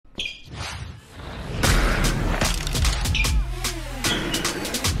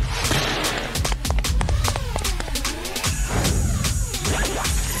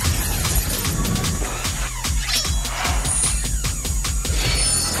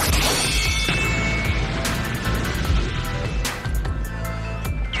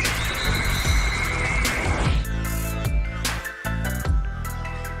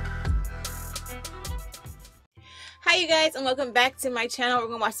and welcome back to my channel. We're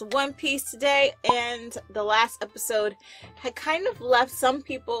gonna watch the One Piece today, and the last episode had kind of left some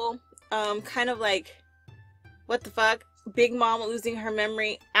people kind of like, what the fuck? Big Mom losing her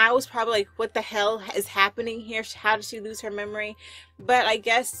memory. I was probably like, what the hell is happening here? How did she lose her memory? But I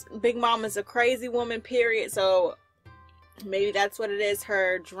guess Big Mom is a crazy woman, period, so maybe that's what it is.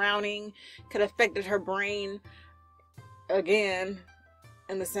 Her drowning could have affected her brain again,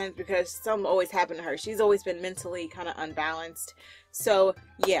 in the sense, because something always happened to her. She's always been mentally kind of unbalanced. So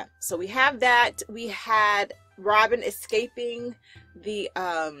yeah, so we have that. We had Robin escaping the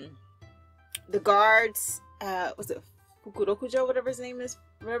guards. Was it Fukurokujo, whatever his name is?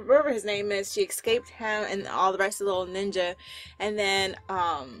 Whatever his name is, she escaped him and all the rest of the little ninja. And then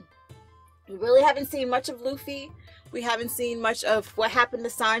we really haven't seen much of Luffy. We haven't seen much of what happened to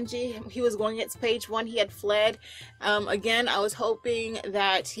Sanji. He was going against page one. He had fled. Again, I was hoping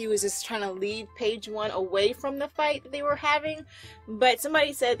that he was just trying to lead page one away from the fight that they were having. But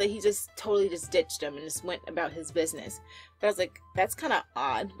somebody said that he just totally just ditched him and just went about his business. But I was like, that's kind of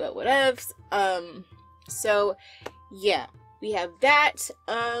odd, but whatevs. So, yeah. We have that.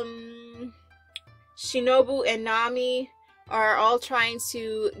 Shinobu and Nami are all trying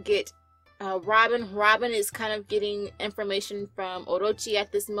to get Robin is kind of getting information from Orochi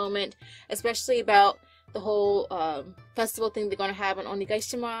at this moment, especially about the whole festival thing they're going to have on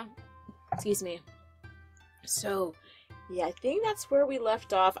Onigashima. Excuse me. So, yeah, I think that's where we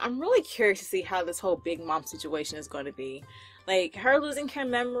left off. I'm really curious to see how this whole Big Mom situation is going to be. Like, her losing her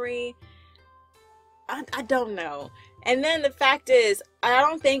memory, I don't know. And then the fact is, I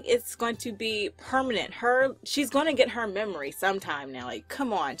don't think it's going to be permanent. She's going to get her memory sometime now. Like,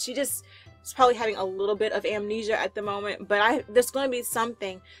 come on. She's probably having a little bit of amnesia at the moment, but there's going to be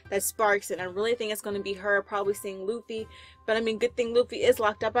something that sparks it. I really think it's going to be her probably seeing Luffy. But I mean, good thing Luffy is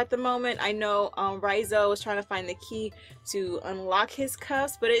locked up at the moment. I know Raizo was trying to find the key to unlock his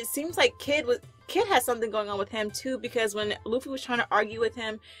cuffs, but it seems like Kid has something going on with him too, because when Luffy was trying to argue with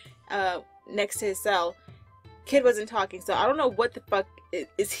him next to his cell, Kid wasn't talking. So I don't know what the fuck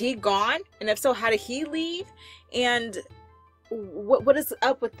is he gone, and if so, how did he leave, and what is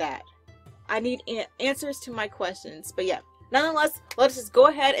up with that? I need answers to my questions. But yeah, nonetheless, let's just go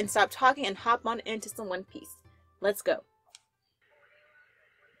ahead and stop talking and hop on into some One Piece. Let's go.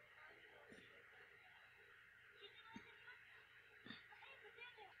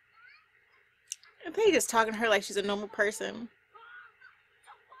 And they just talking to her like she's a normal person.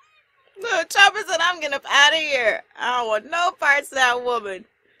 Look, Chopper said, I'm getting up out of here. I don't want no parts of that woman.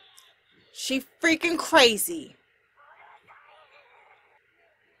 She freaking crazy.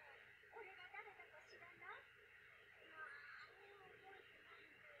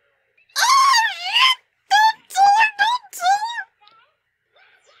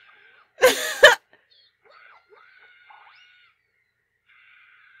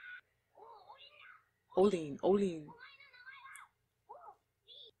 Olin.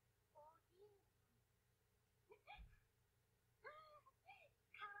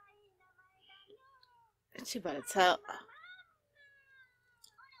 She better tell.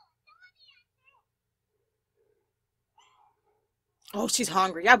 Oh, she's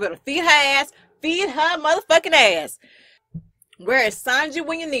hungry. Y'all better feed her ass. Feed her motherfucking ass. Where is Sanji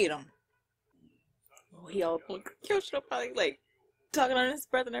when you need him? Oh, he all Kyoshiro probably like talking on his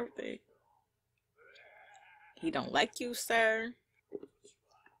breath and everything. He don't like you, sir.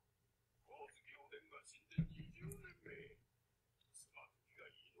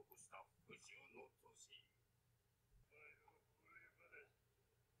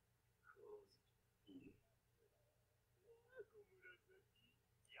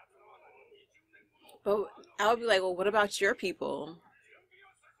 But I would be like, well, what about your people?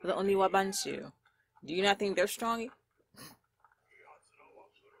 The Oniwabanshu. Do you not think they're strong?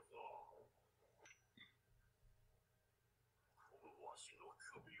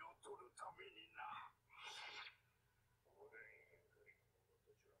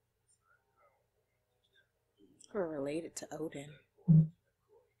 We're related to Odin.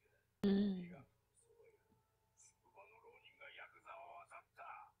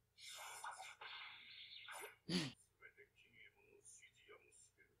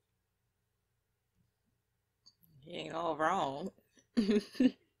 He ain't all wrong. Is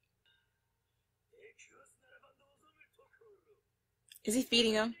he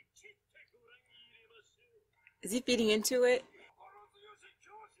feeding him? Is he feeding into it?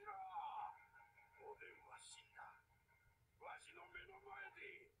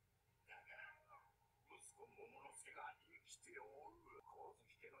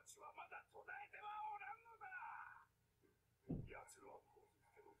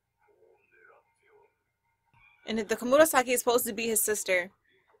 And if the Komurasaki is supposed to be his sister,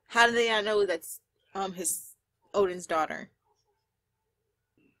 how do they not know that's his Odin's daughter?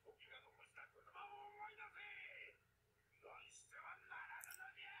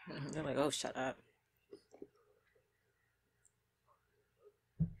 They're like, oh, shut up.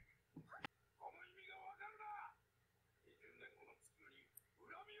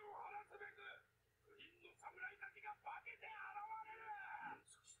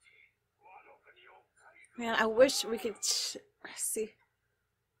 Man, I wish we could see.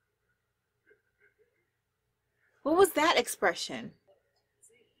 What was that expression?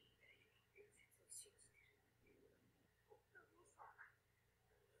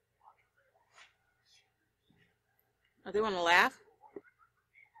 Oh, they want to laugh?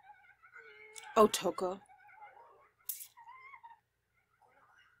 Oh, Toko.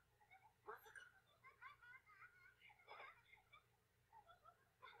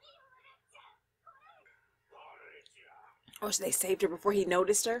 Oh, so they saved her before he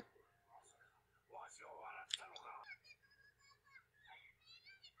noticed her?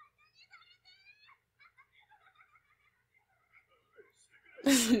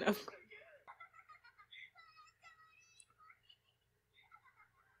 No.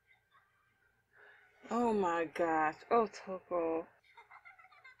 Oh my gosh. Oh, Toko.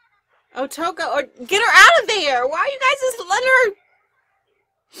 Oh, Toko, or get her out of there. Why are you guys just letting her?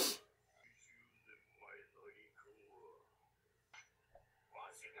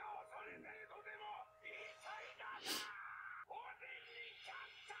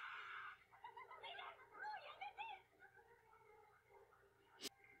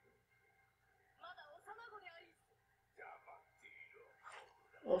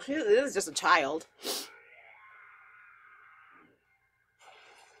 Well, she is just a child.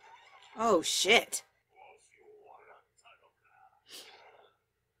 Oh, shit.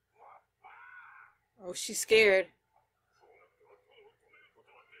 Oh, she's scared.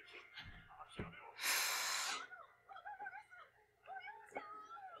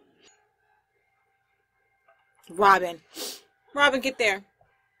 Robin. Robin, get there.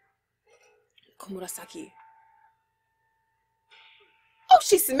 Komurasaki. Oh,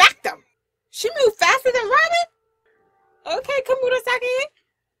 she smacked him. She moved faster than Robin? Okay, Komurasaki.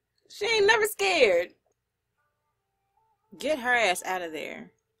 She ain't never scared. Get her ass out of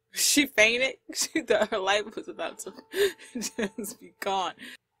there. She fainted. She thought her life was about to just be gone.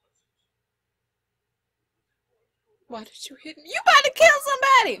 Why did you hit me? You about to kill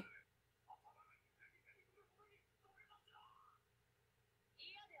somebody!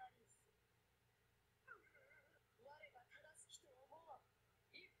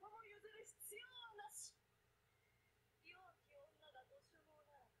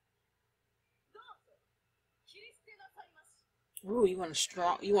 Ooh, you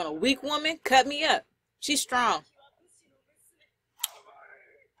want a weak woman? Cut me up. She's strong.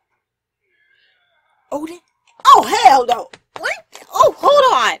 Odin? Oh, hell no. What? Oh, hold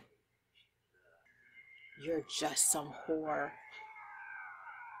on. You're just some whore.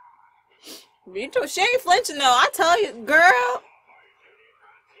 She ain't flinching though. I tell you, girl.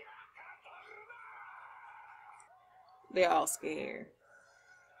 They're all scared.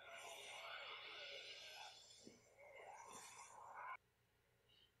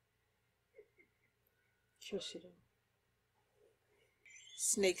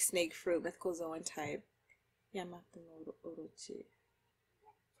 Snake fruit, mythical zoan type. Yamato no Orochi.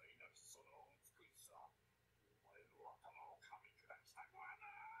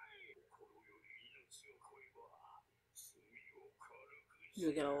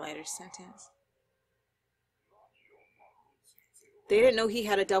 You'll get a lighter sentence. They didn't know he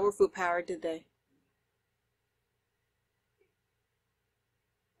had a double fruit power, did they?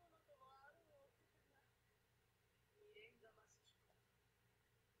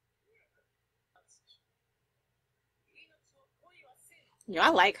 Yo, I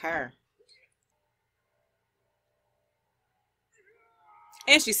like her.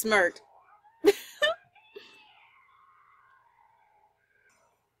 And she smirked.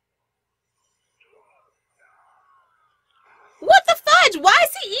 What the fudge? Why is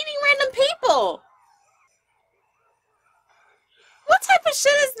he eating random people? What type of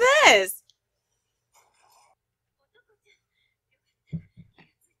shit is this?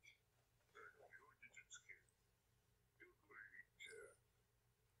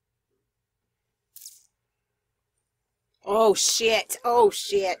 Oh shit. Oh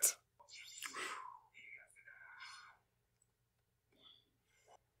shit.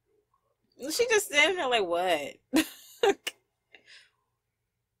 She just standing there like, what? I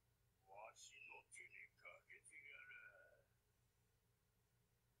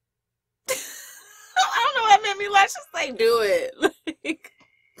don't know, that made me let's just like do it. Like,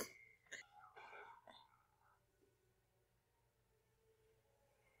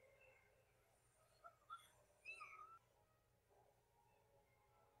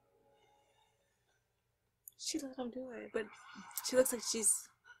 she let him do it, but she looks like she's.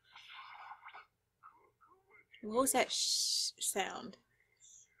 What was that sound?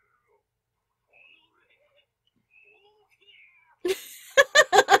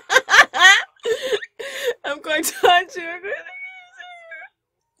 I'm going to hunt you.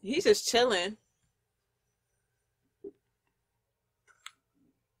 He's just chilling.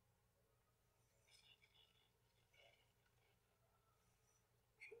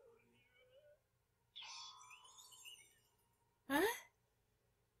 Huh?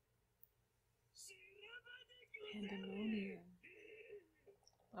 Pandemonium.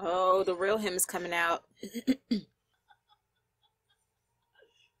 Oh, the real him is coming out.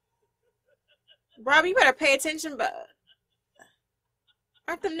 Robbie, you better pay attention, but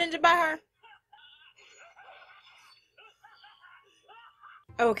aren't them ninja by her?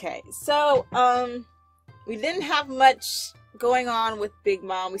 Okay, so we didn't have much going on with Big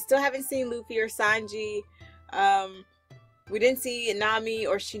Mom. We still haven't seen Luffy or Sanji. We didn't see Nami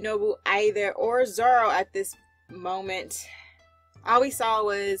or Shinobu either, or Zoro at this moment. All we saw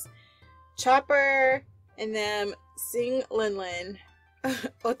was Chopper and them seeing Linlin.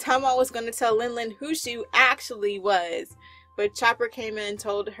 Otama was going to tell Linlin who she actually was, but Chopper came in and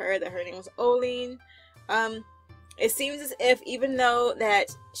told her that her name was Olin. It seems as if even though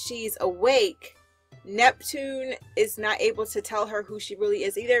that she's awake, Neptune is not able to tell her who she really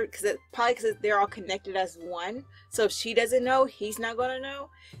is either, probably because they're all connected as one. So if she doesn't know, he's not going to know.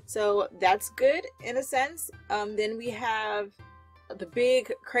 So that's good in a sense. Then we have the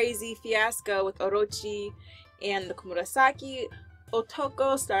big crazy fiasco with Orochi and the Komurasaki.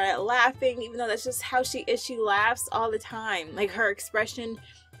 Otoko started laughing, even though that's just how she is. She laughs all the time. Like, her expression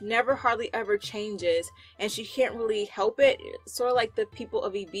never hardly ever changes, and she can't really help it. Sort of like the people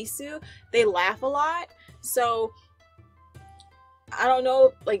of Ibisu, they laugh a lot. So I don't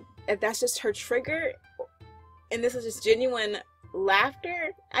know, like, if that's just her trigger and this is just genuine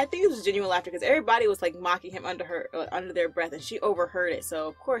laughter. I think it was genuine laughter because everybody was like mocking him under their breath, and she overheard it. So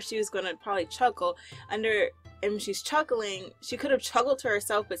of course she was gonna probably chuckle under. And when she's chuckling, she could have chuckled to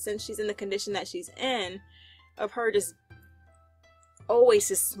herself, but since she's in the condition that she's in, of her just always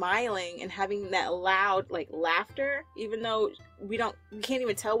just smiling and having that loud like laughter, even though we can't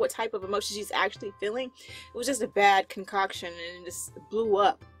even tell what type of emotion she's actually feeling, it was just a bad concoction and it just blew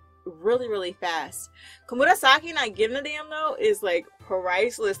up really, really fast. Komurasaki not giving a damn though is like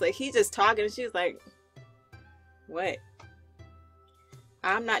priceless. Like, he's just talking and she's like, what?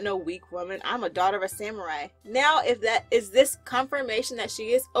 I'm not no weak woman. I'm a daughter of a samurai. Now, if that is this confirmation that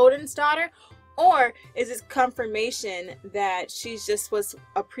she is Odin's daughter, or is this confirmation that she's just was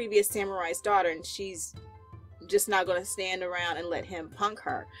a previous samurai's daughter and she's just not going to stand around and let him punk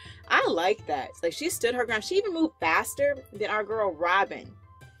her? I like that. Like, she stood her ground. She even moved faster than our girl Robin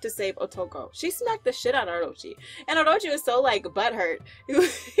to save Otoko. She smacked the shit out of Orochi. And Orochi was so like butthurt. He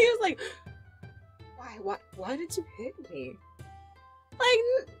was like, why did you hit me?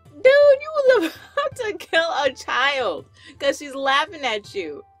 Like, dude, you was about to kill a child because she's laughing at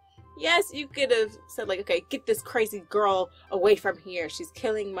you. Yes, you could have said like, okay, get this crazy girl away from here. She's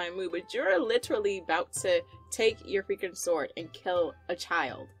killing my mood. But you're literally about to take your freaking sword and kill a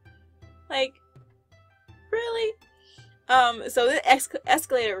child. Like, really? So it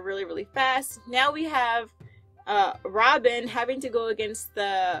escalated really, really fast. Now we have Robin having to go against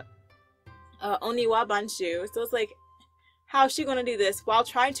the Oniwa Banshu. So it's like, how is she gonna do this while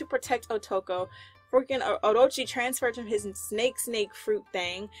trying to protect Otoko? Freaking Orochi transferred him his snake fruit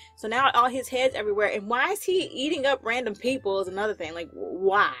thing, so now all his head's everywhere. And why is he eating up random people is another thing. Like,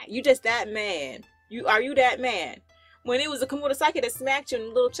 why? You just that mad? Are you that mad? When it was a Komurasaki that smacked you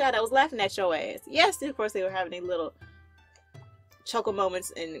and a little child that was laughing at your ass. Yes, of course they were having a little chuckle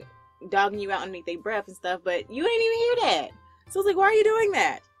moments and dogging you out underneath their breath and stuff, but you didn't even hear that. So it's like, why are you doing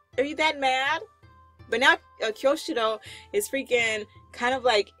that? Are you that mad? But now Kyoshiro is freaking kind of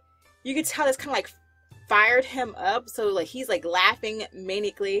like, you could tell it's kind of like fired him up. So like he's like laughing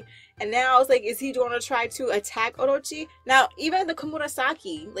manically. And now I was like, is he going to try to attack Orochi? Now even the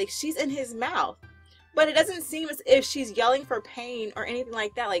Komurasaki, like she's in his mouth. But it doesn't seem as if she's yelling for pain or anything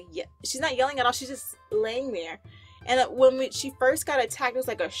like that. Like, she's not yelling at all. She's just laying there. And when she first got attacked, it was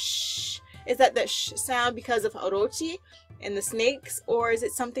like a shh. Is that the shh sound because of Orochi and the snakes, or is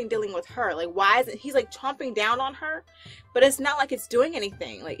it something dealing with her? Like, why is it he's like chomping down on her, but it's not like it's doing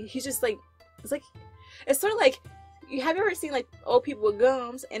anything. Like, he's just like, it's sort of like, have you ever seen like old people with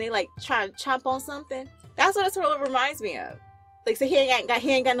gums and they like try to chomp on something That's what it sort of reminds me of. Like, so he ain't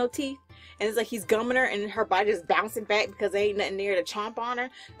got no teeth, and it's like he's gumming her, and her body just bouncing back because there ain't nothing there to chomp on her.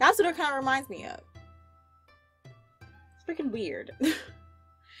 That's what it kind of reminds me of. It's freaking weird.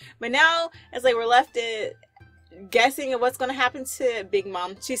 But now it's like we're left guessing at what's going to happen to Big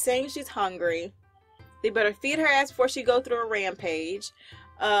Mom. She's saying she's hungry. They better feed her ass before she go through a rampage.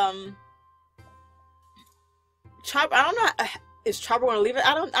 Chopper, I don't know. Is Chopper going to leave her?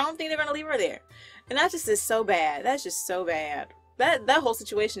 I don't think they're going to leave her there. And that just is so bad. That's just so bad. That whole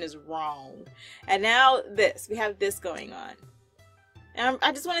situation is wrong. And now we have this going on. And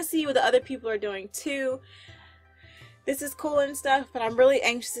I just want to see what the other people are doing too. This is cool and stuff, but I'm really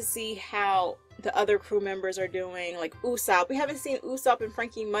anxious to see how the other crew members are doing. Like Usopp. We haven't seen Usopp and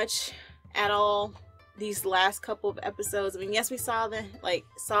Frankie much at all these last couple of episodes. I mean, yes, we saw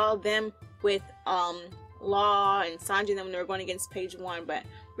them with Law and Sanji and them when they were going against Page One, but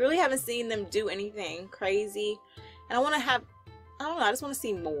we really haven't seen them do anything crazy. And I just want to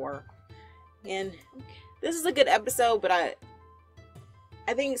see more. And this is a good episode, but I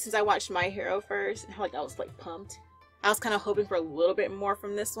think since I watched My Hero first, I was like pumped. I was kind of hoping for a little bit more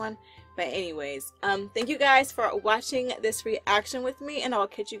from this one. But anyways, thank you guys for watching this reaction with me, and I'll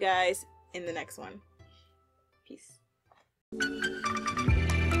catch you guys in the next one. Peace.